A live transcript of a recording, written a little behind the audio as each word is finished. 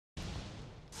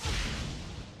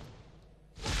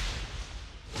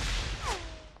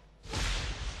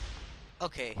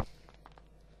Okay.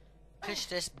 Push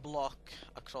this block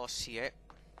across here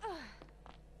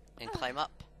and climb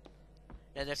up.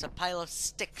 Now there's a pile of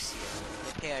sticks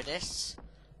here. Repair this.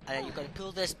 And then you're going to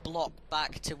pull this block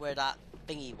back to where that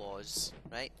thingy was,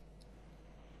 right?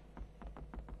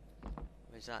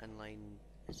 Where's that in line?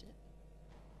 Is it?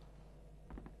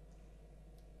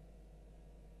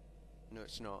 No,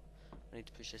 it's not. I need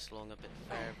to push this along a bit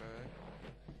further.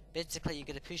 Basically, you're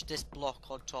going to push this block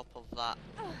on top of that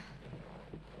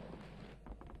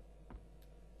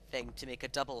thing to make a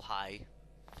double high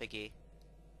thingy.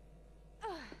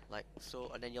 Like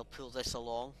so, and then you'll pull this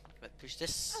along. But push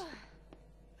this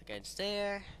against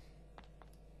there.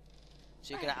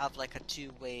 So you're going to have like a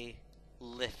two-way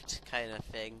lift kind of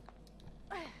thing.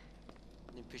 And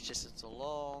then push this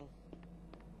along.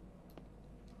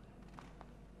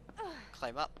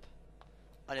 Climb up.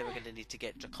 And then we're going to need to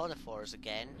get Snufflifors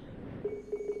again.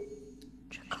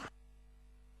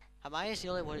 Hermione's the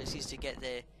only one that seems to get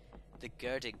the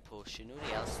girding potion.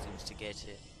 Nobody else seems to get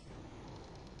it.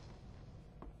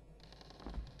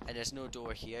 And there's no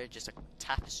door here, just a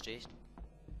tapestry.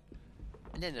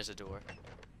 And then there's a door.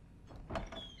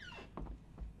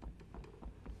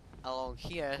 Along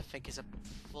here, I think is a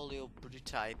Folio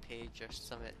Bruti page or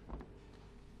something.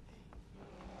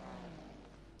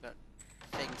 That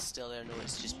thing's still there. No,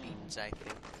 it's just beans, I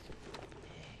think.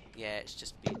 Yeah, it's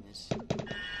just beans. But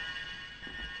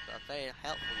a very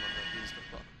helpful number of beans.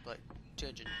 We've got like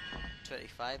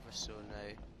 225 or so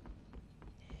now.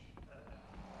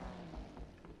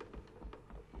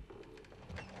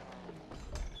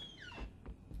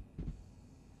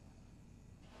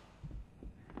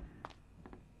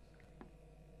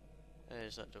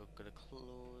 Is that door gonna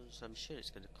close? I'm sure it's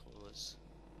gonna close.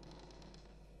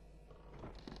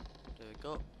 There we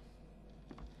go.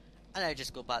 And I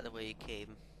just go back the way you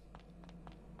came.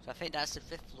 So I think that's the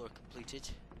 5th floor completed.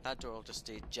 That door will just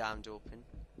stay jammed open.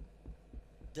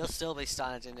 They'll still be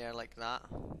standing there like that.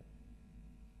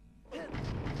 And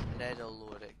then they'll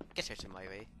lower it. Get out of my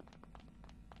way.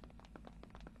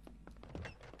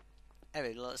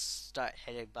 Anyway, let's start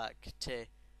heading back to...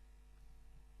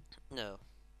 No.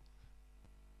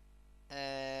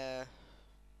 I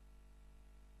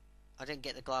didn't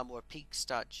get the Glamour Peak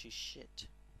statue, shit.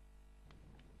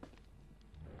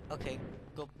 Okay,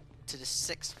 go to the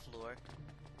 6th floor.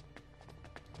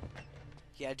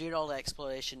 Yeah, doing all the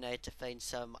exploration now to find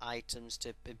some items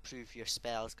to improve your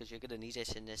spells, because you're going to need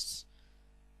it in this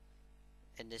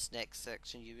next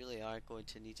section. You really are going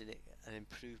to need an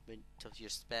improvement of your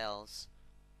spells.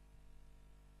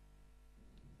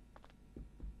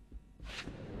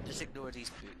 Just ignore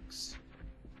these books.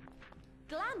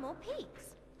 Glamour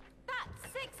Peaks.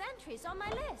 That's 6 entries on my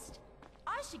list.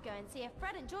 I should go and see if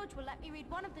Fred and George will let me read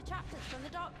one of the chapters from the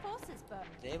Dark Forces book.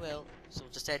 They will. So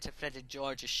we'll just head to Fred and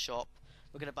George's shop.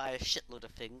 We're going to buy a shitload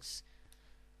of things.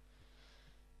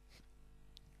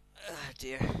 Ah,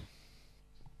 dear.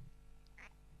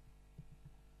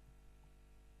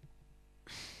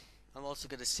 I'm also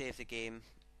going to save the game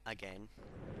again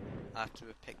after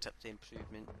we've picked up the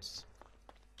improvements.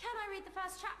 Can I read the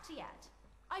first chapter yet?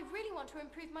 I really want to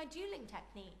improve my dueling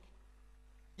technique.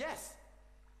 Yes!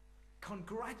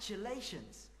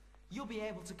 Congratulations! You'll be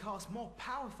able to cast more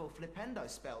powerful Flipendo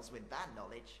spells with that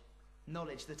knowledge.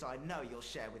 Knowledge that I know you'll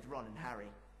share with Ron and Harry.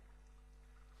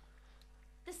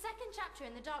 The 2nd chapter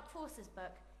in the Dark Forces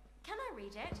book. Can I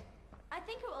read it? I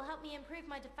think it will help me improve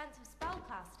my defensive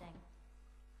spellcasting.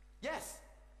 Yes!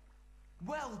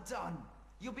 Well done!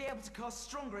 You'll be able to cast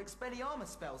stronger Expelliarmus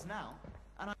spells now.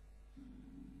 And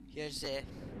Here's the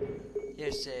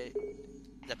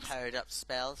powered up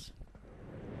spells.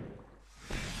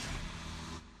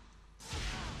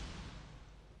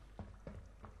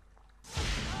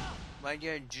 When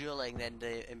you're dueling, then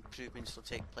the improvements will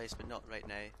take place, but not right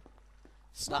now.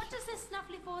 What does this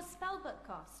Snufflifors spellbook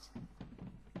cost?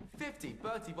 50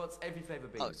 Bertie Bott's every flavour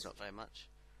beans. Oh, it's not very much.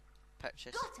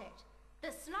 Purchase. Got it! The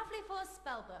Snufflifors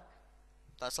spellbook.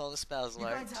 That's all the spells you're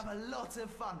learned. going to have a lot of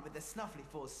fun with the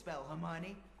Snufflifors spell,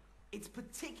 Hermione. It's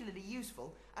particularly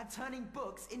useful at turning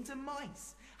books into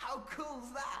mice. How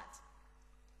cool's that?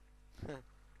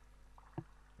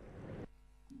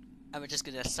 And we're just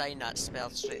going to assign that spell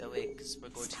straight away, because we're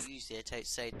going to use it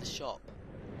outside the shop.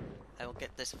 And we'll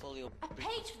get this folio... A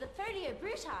page for the Folio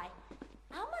Bruti.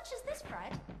 How much is this,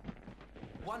 Fred?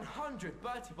 100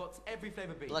 Bertie Bott's every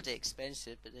flavour beans. Bloody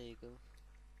expensive, but there you go.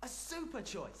 A super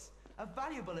choice. A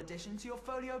valuable addition to your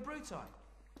Folio Bruti.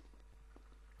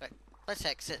 Right, let's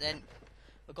exit then.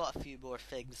 We've got a few more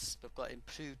things. We've got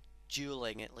improved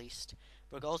dueling at least.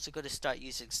 We're also going to start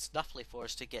using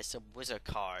Snufflifors to get some wizard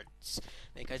cards,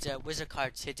 because there are wizard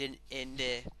cards hidden in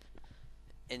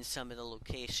in some of the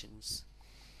locations.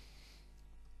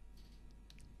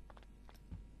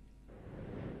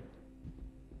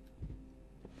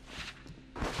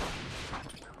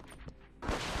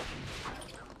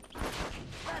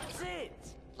 That's it!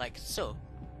 Like so.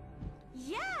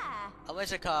 Yeah! A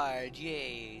wizard card,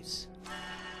 yays.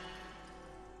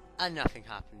 And nothing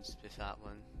happens with that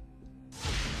one.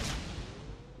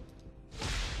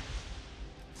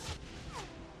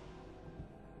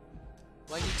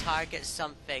 When you target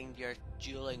something, your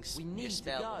your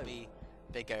spell will be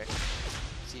bigger.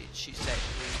 So it shoots out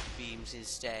 3 beams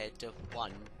instead of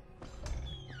 1.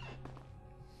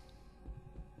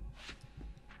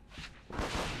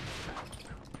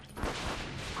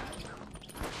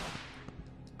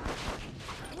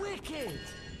 Wicked!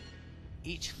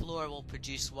 Each floor will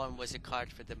produce 1 wizard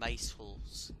card for the mice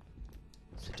holes,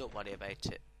 so don't worry about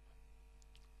it.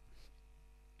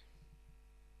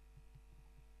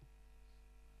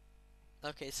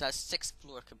 Okay, so that's 6th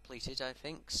floor completed, I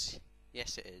think.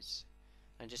 Yes, it is.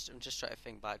 I'm just trying to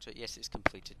think back to it. Yes, it's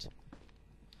completed.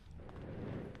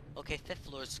 Okay, 5th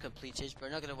floor is completed. We're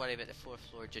not going to worry about the 4th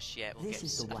floor just yet. We'll This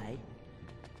is the way.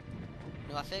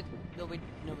 No, I think no, we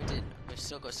didn't. We've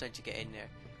still got something to get in there.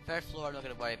 3rd floor, I'm not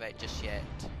going to worry about just yet.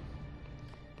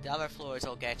 The other floors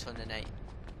I'll get on the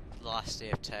last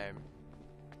day of term.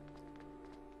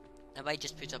 I might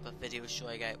just put up a video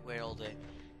showing out where all the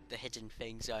hidden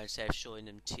things are instead of showing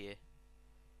them to you.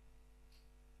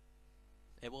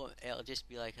 It'll just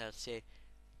be like, I'll say,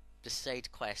 the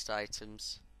side quest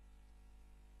items.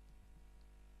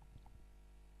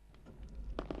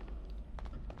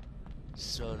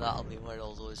 So that'll be where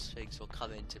all those things will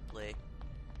come into play.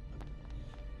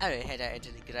 Anyway, head out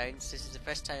into the grounds. This is the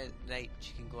first time at night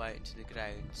you can go out into the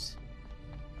grounds.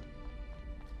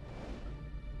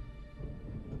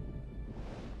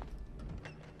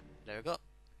 There we go.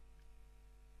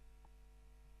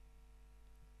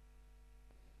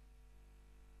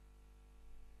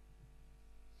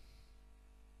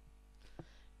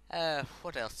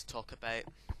 What else to talk about?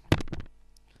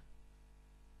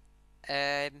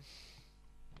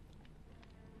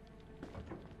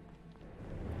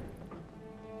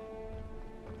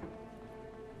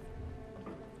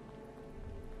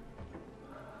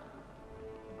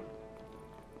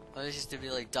 Well, this is the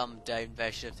really dumbed down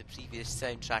version of the previous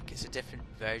soundtrack. It's a different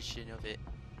version of it.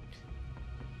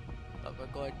 But we're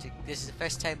going to... This is the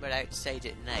first time we're outside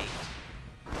at night.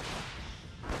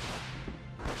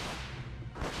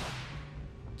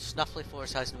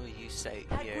 Snufflifors has no use out here.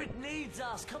 Hagrid needs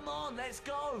us! Come on, let's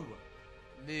go!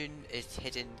 Moon is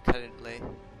hidden currently.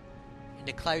 And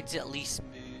the clouds at least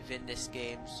move in this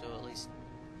game, so at least...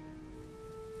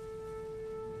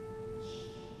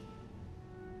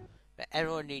 But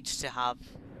everyone needs to have...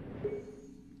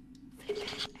 No,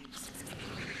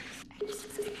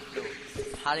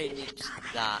 Harry needs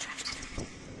that.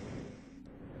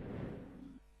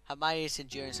 Hermione's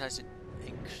endurance hasn't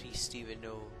increased even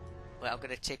though... Well, I'm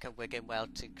going to take a Wigan Well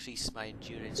to increase my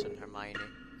endurance on Hermione.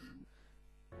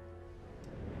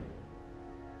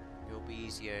 It'll be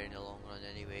easier in the long run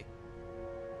anyway.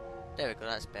 There we go,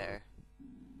 that's better.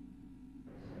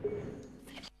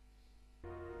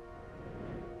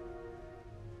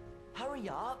 Hurry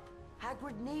up!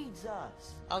 Hagrid needs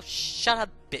us! Oh, shut up,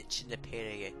 bitch, in the pair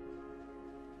of you.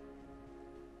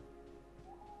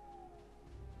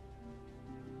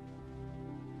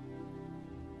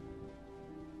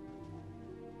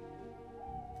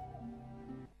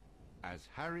 As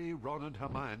Harry, Ron and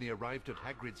Hermione arrived at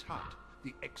Hagrid's hut,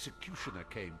 the executioner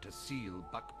came to seal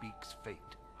Buckbeak's fate.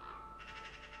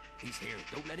 He's here.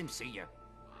 Don't let him see you.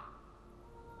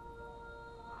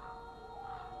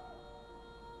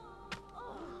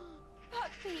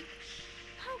 Buckbeak,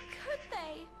 how could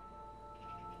they?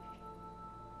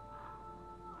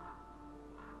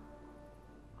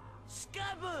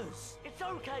 Scabbers! It's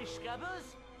okay,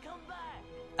 Scabbers! Come back!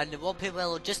 And the Whomping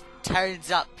Willow just turns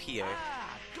up here.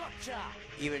 Ah, gotcha!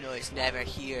 Even though it's never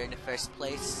here in the first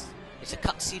place. It's a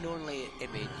cutscene only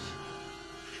image.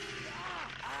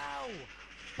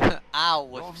 Ow! Ow,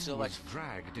 with Ron so was much...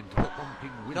 dragged into the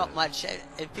Whomping Willow. Not much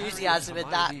enthusiasm in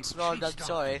that, Hermione Ron, I'm chased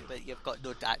sorry, after but you've got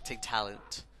no acting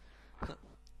talent.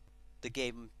 The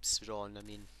game's Ron, I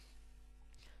mean.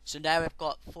 So now we've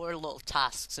got 4 little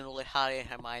tasks and only Harry and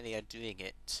Hermione are doing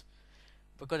it.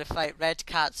 We're going to fight Red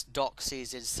Cats,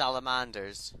 Doxies and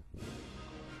Salamanders.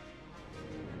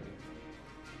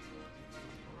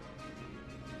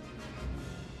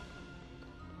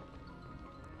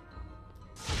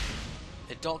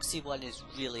 The Doxy one is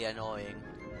really annoying.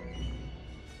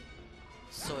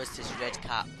 So is this Red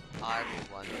Cap Army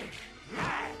one.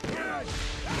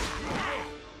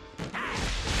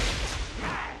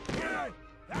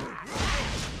 Sorry!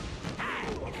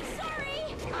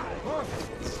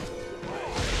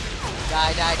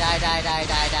 Die, die, die, die, die,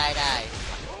 die, die, die.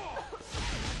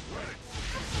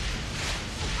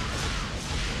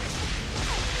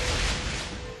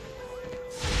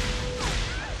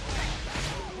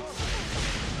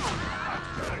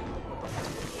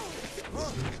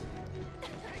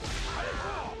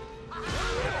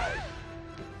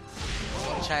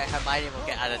 Watch out, Hermione will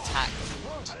get an attack.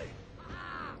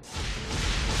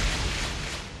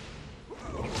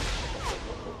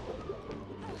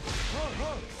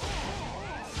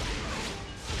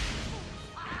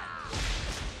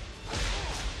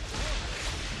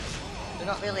 They're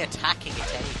not really attacking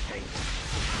it anything.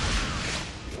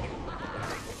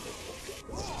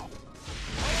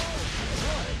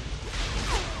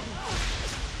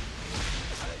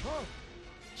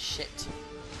 Shit.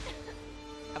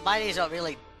 Hermione's not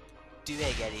really doing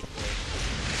anything.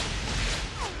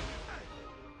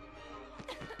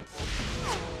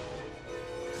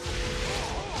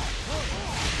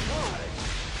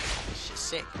 She's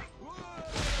sick.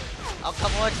 Oh,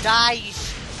 come on, die!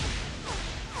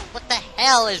 What the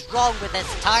hell is wrong with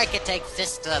this targeting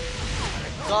system?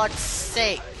 For God's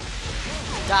sake!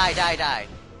 Die, die, die.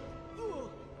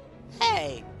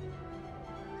 Hey!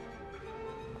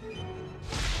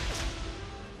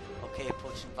 Okay,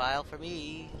 potion vial for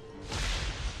me.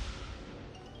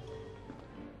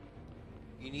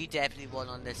 You need everyone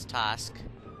on this task.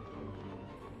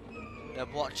 Now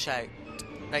watch out.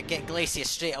 Now get Glacia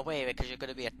straight away because you're going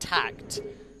to be attacked.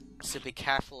 So be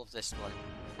careful of this one.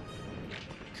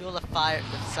 Cool the fire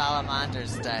with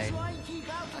salamanders down.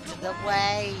 Out of the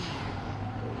way!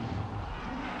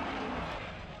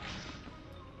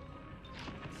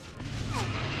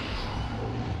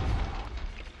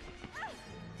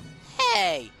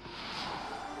 Hey!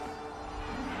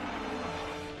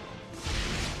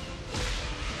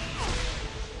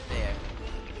 There.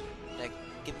 Now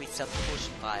give me some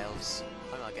potion vials.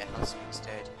 I'm gonna get husky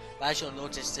instead. But as you'll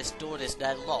notice, this door is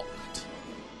now locked.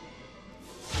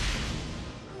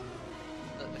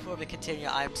 But before we continue,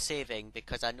 I'm saving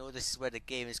because I know this is where the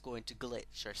game is going to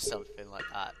glitch or something like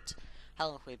that. How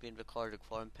long have we been recording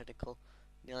for in Pinnacle?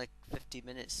 Nearly 50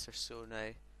 minutes or so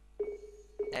now.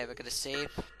 We're gonna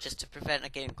save just to prevent a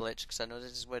game glitch because I know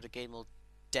this is where the game will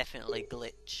definitely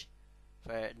glitch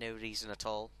for no reason at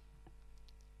all.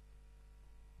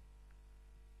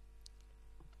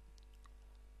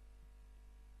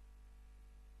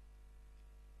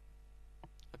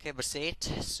 Okay, we're saved,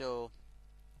 so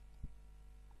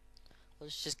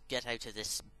let's just get out of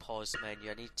this pause menu.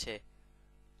 I need to.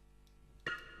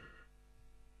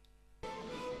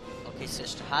 Okay,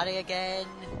 switch to Harry again.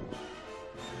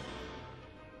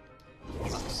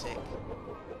 Fuck's sake.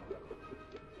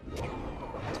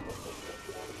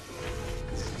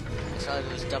 It's one of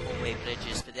those double way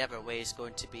bridges, but the other way is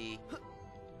going to be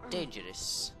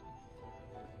dangerous.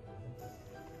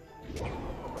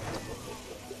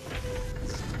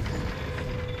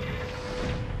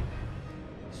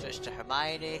 Switch to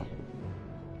Hermione.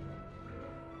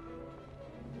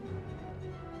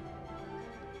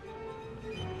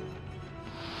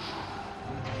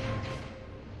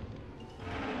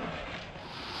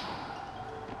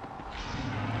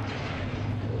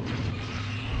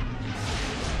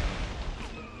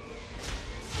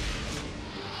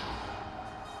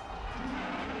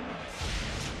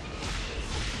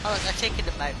 Oh, they're taking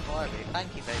them out for me.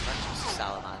 Thank you very much, Mr.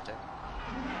 Salamander.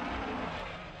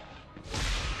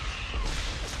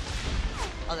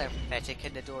 Oh, they're pathetic,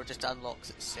 and the door just unlocks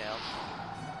itself.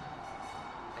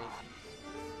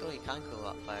 Oh, you can go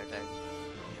up fire down.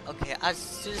 Okay, as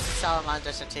soon as the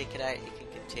salamanders are taken out, you can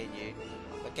continue.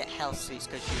 But get health sweets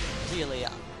because you really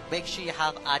make sure you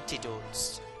have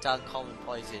antidotes to uncommon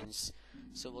poisons.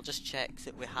 So we'll just check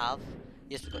that we have.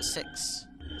 Yes, we've got 6.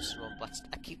 It's the wrong button.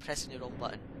 I keep pressing the wrong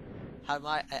button.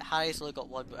 Harry's only got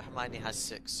 1, but Hermione has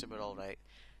 6, so we're alright.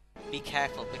 Be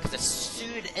careful, because as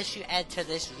soon as you enter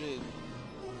this room...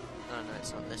 No,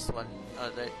 it's not this one. Oh,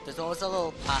 there's always a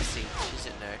little passage,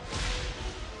 isn't there?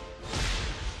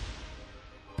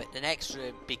 But the next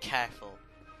room, be careful.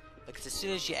 Because as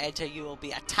soon as you enter, you will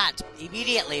be attacked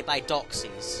immediately by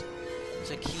doxies.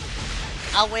 So keep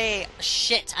away!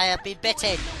 Shit, I have been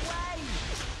bitten!